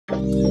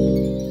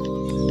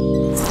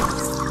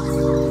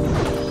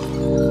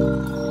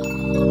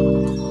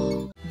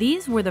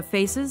These were the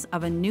faces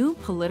of a new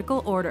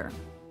political order.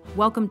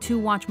 Welcome to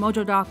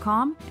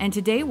WatchMojo.com, and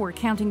today we're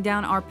counting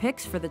down our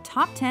picks for the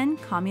top 10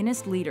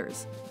 communist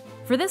leaders.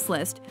 For this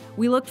list,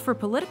 we looked for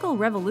political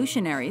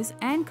revolutionaries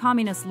and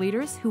communist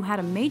leaders who had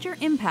a major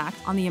impact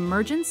on the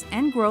emergence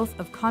and growth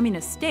of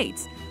communist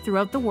states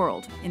throughout the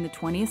world in the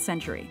 20th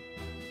century.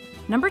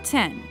 Number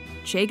 10.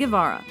 Che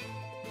Guevara.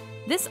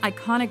 This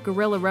iconic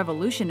guerrilla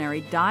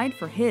revolutionary died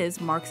for his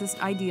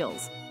Marxist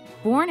ideals.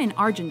 Born in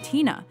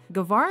Argentina,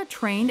 Guevara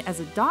trained as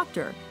a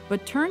doctor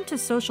but turned to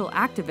social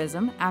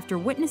activism after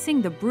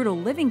witnessing the brutal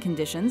living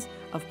conditions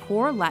of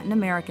poor Latin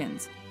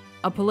Americans.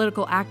 A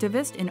political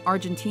activist in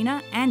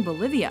Argentina and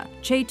Bolivia,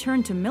 Che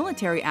turned to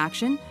military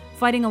action,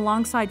 fighting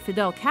alongside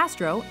Fidel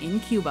Castro in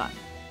Cuba.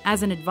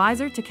 As an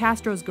advisor to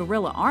Castro's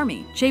guerrilla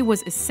army, Che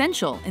was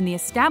essential in the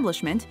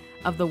establishment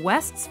of the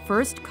West's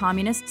first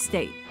communist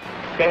state.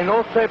 Que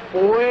no se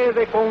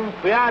puede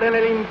confiar en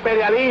el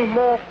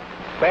imperialismo,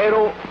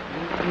 pero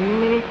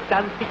ni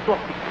tantito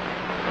así.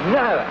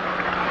 Nada.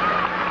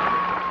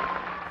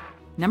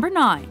 Number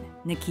 9.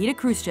 Nikita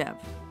Khrushchev.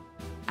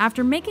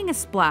 After making a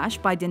splash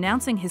by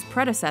denouncing his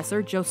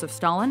predecessor, Joseph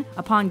Stalin,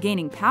 upon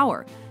gaining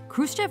power,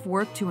 Khrushchev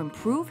worked to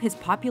improve his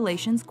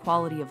population's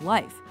quality of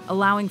life,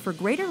 allowing for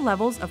greater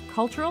levels of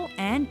cultural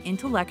and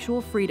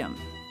intellectual freedom.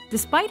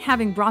 Despite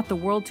having brought the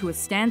world to a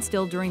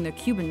standstill during the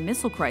Cuban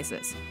Missile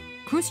Crisis,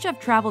 Khrushchev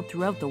traveled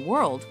throughout the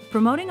world,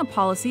 promoting a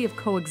policy of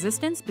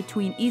coexistence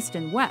between East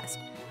and West,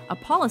 a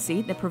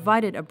policy that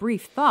provided a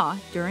brief thaw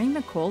during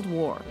the Cold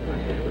War.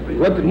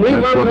 That's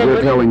what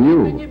we're telling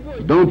you.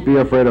 Don't be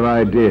afraid of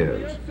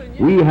ideas.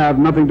 We have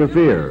nothing to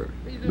fear.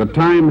 The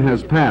time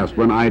has passed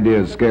when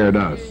ideas scared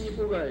us.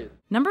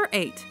 Number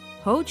 8.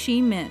 Ho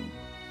Chi Minh.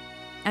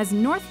 As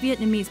North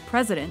Vietnamese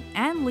president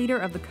and leader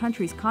of the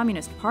country's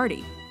Communist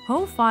Party,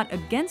 Ho fought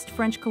against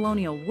French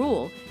colonial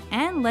rule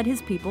and led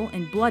his people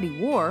in bloody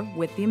war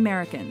with the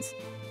Americans.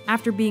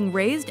 After being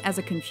raised as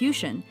a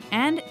Confucian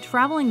and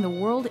traveling the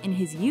world in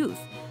his youth,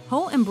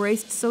 Ho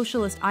embraced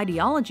socialist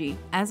ideology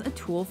as a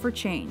tool for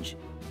change.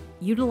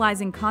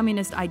 Utilizing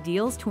communist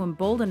ideals to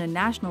embolden a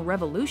national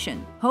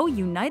revolution, Ho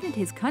united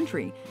his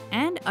country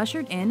and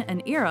ushered in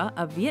an era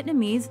of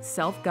Vietnamese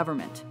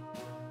self-government.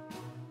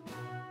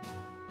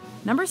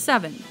 Number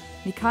 7.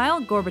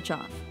 Mikhail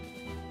Gorbachev.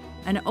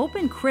 An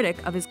open critic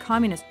of his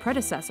communist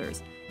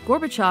predecessors,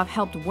 Gorbachev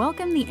helped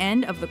welcome the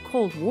end of the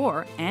Cold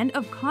War and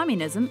of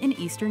communism in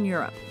Eastern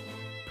Europe.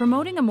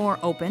 Promoting a more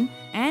open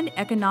and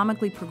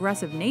economically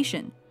progressive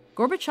nation,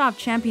 Gorbachev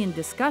championed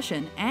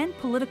discussion and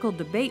political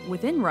debate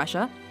within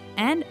Russia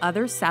and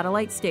other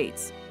satellite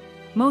states.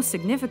 Most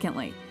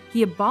significantly,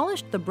 he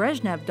abolished the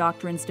Brezhnev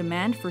Doctrine's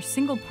demand for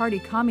single-party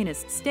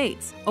communist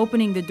states,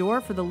 opening the door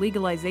for the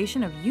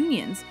legalization of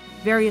unions,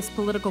 various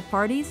political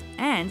parties,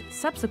 and,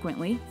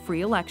 subsequently,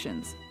 free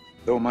elections.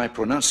 Though my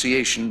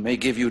pronunciation may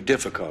give you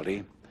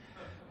difficulty,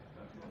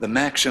 the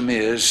maxim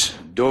is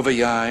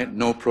doveryai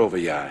no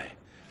proveryai,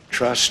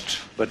 trust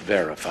but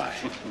verify.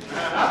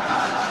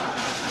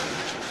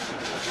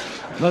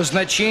 Но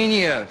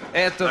значение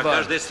этого... На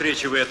каждой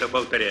встрече вы это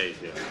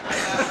повторяете.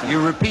 You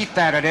repeat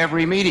that at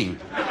every meeting.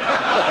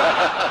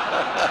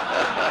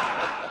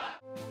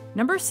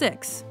 Number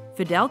 6.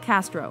 Fidel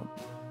Castro.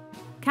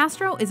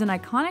 Castro is an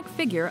iconic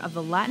figure of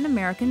the Latin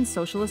American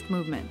socialist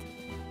movement.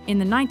 In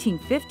the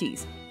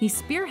 1950s, he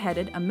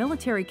spearheaded a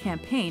military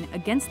campaign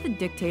against the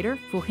dictator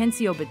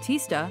Fulgencio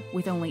Batista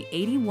with only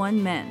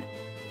 81 men.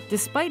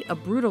 Despite a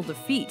brutal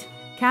defeat,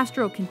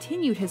 Castro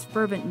continued his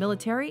fervent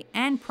military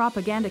and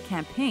propaganda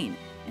campaign,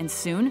 and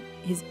soon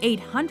his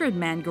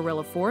 800-man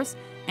guerrilla force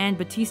and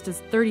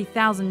Batista's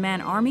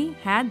 30,000-man army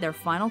had their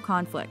final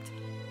conflict.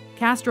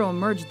 Castro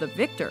emerged the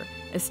victor,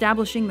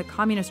 establishing the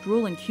communist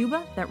rule in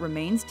Cuba that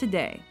remains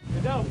today.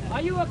 Fidel,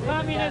 are you a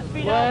communist,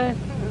 Fidel?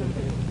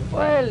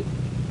 Well,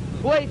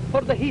 wait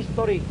for the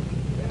history.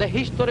 The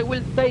history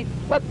will say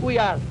what we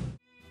are.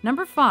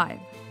 Number 5.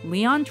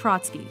 Leon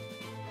Trotsky.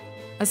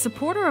 A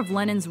supporter of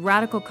Lenin's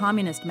radical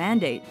communist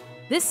mandate,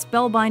 this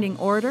spellbinding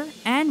orator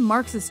and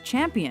Marxist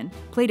champion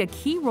played a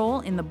key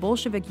role in the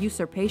Bolshevik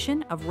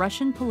usurpation of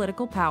Russian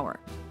political power.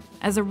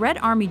 As a Red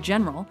Army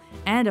general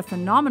and a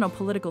phenomenal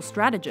political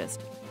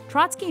strategist,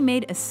 Trotsky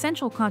made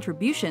essential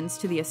contributions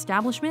to the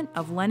establishment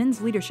of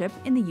Lenin's leadership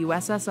in the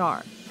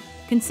USSR.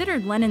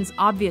 Considered Lenin's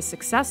obvious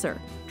successor,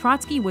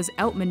 Trotsky was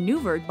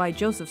outmaneuvered by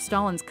Joseph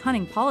Stalin's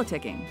cunning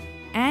politicking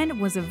and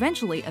was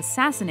eventually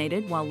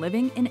assassinated while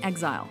living in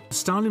exile.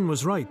 Stalin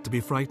was right to be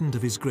frightened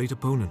of his great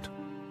opponent.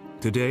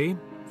 Today,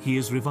 he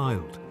is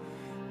reviled,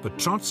 but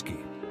Trotsky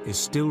is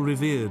still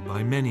revered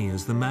by many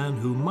as the man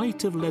who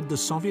might have led the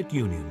Soviet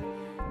Union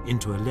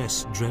into a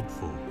less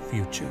dreadful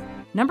future.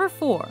 Number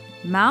 4.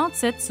 Mao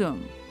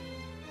Zedong.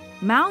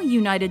 Mao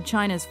united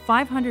China's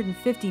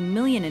 550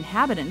 million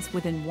inhabitants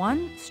within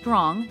one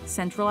strong,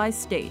 centralized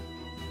state.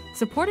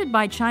 Supported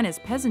by China's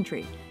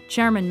peasantry,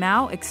 Chairman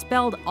Mao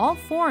expelled all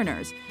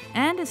foreigners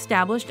and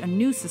established a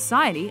new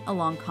society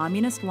along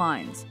communist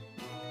lines.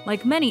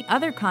 Like many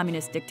other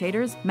communist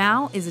dictators,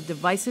 Mao is a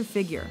divisive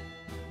figure.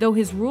 Though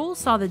his rule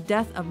saw the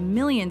death of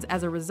millions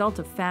as a result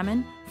of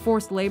famine,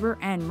 forced labor,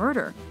 and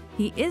murder,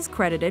 he is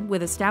credited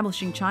with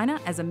establishing China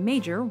as a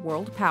major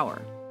world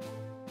power.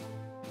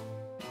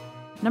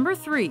 Number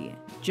 3.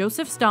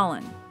 Joseph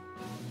Stalin.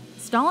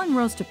 Stalin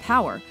rose to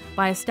power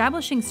by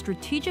establishing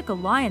strategic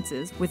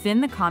alliances within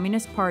the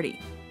Communist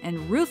Party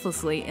and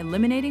ruthlessly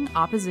eliminating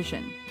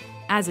opposition.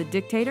 As a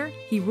dictator,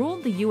 he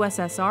ruled the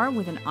USSR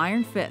with an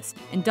iron fist,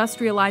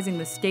 industrializing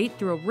the state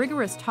through a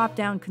rigorous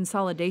top-down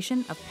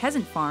consolidation of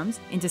peasant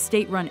farms into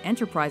state-run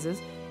enterprises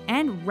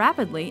and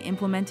rapidly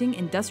implementing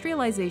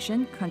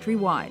industrialization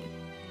countrywide.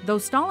 Though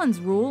Stalin's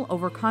rule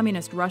over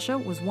communist Russia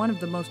was one of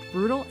the most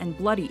brutal and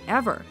bloody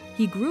ever,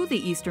 he grew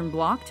the Eastern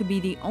Bloc to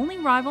be the only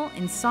rival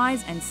in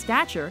size and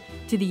stature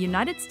to the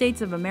United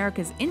States of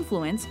America's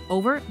influence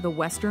over the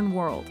Western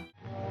world.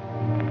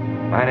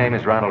 My name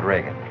is Ronald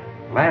Reagan.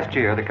 Last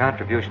year, the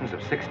contributions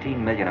of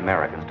 16 million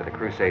Americans to the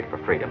crusade for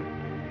freedom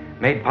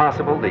made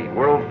possible the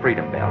World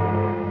Freedom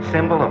Bell,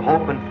 symbol of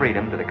hope and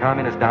freedom to the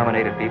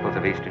communist-dominated peoples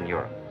of Eastern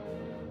Europe.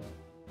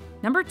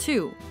 Number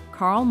 2.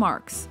 Karl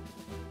Marx.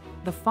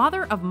 The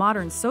father of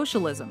modern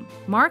socialism,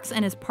 Marx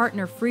and his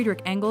partner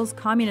Friedrich Engels'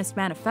 Communist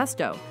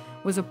Manifesto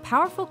was a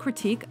powerful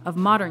critique of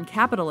modern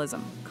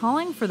capitalism,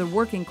 calling for the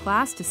working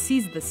class to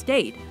seize the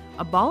state,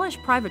 abolish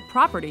private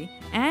property,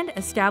 and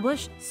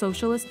establish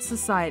socialist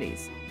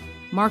societies.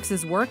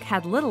 Marx's work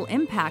had little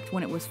impact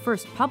when it was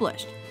first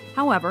published.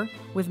 However,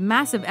 with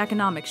massive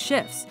economic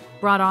shifts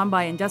brought on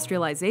by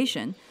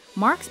industrialization,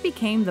 Marx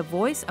became the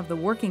voice of the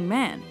working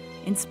man,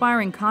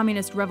 inspiring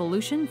communist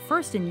revolution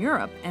first in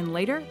Europe and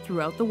later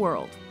throughout the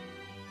world.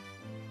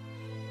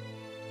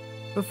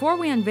 Before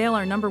we unveil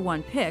our number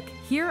 1 pick,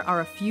 here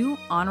are a few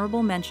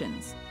honorable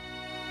mentions.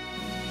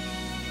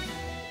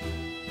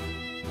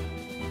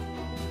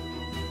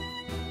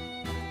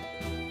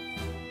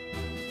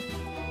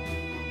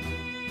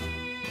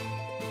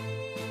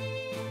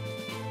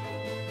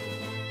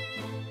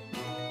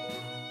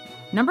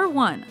 Number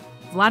 1.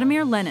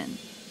 Vladimir Lenin.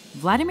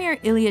 Vladimir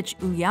Ilyich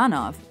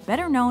Ulyanov,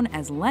 better known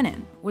as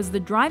Lenin, was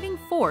the driving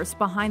force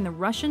behind the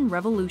Russian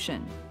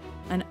Revolution.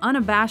 An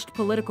unabashed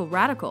political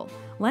radical,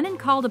 Lenin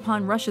called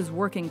upon Russia's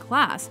working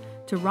class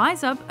to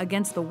rise up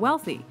against the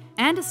wealthy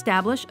and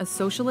establish a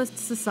socialist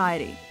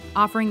society.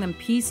 Offering them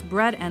peace,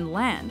 bread, and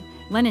land,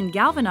 Lenin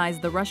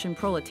galvanized the Russian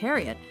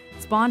proletariat,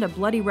 spawned a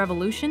bloody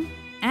revolution,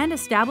 and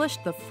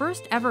established the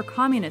first ever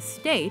communist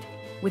state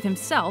with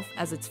himself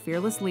as its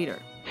fearless leader.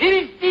 Do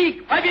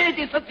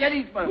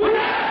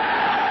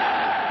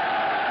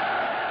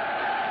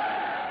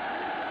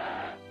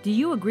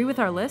you agree with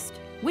our list?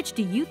 Which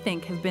do you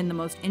think have been the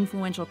most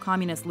influential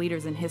communist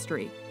leaders in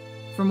history?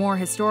 For more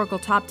historical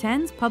top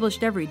 10s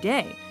published every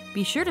day,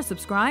 be sure to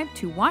subscribe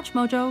to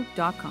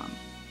WatchMojo.com.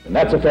 And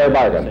that's a fair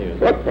bargain.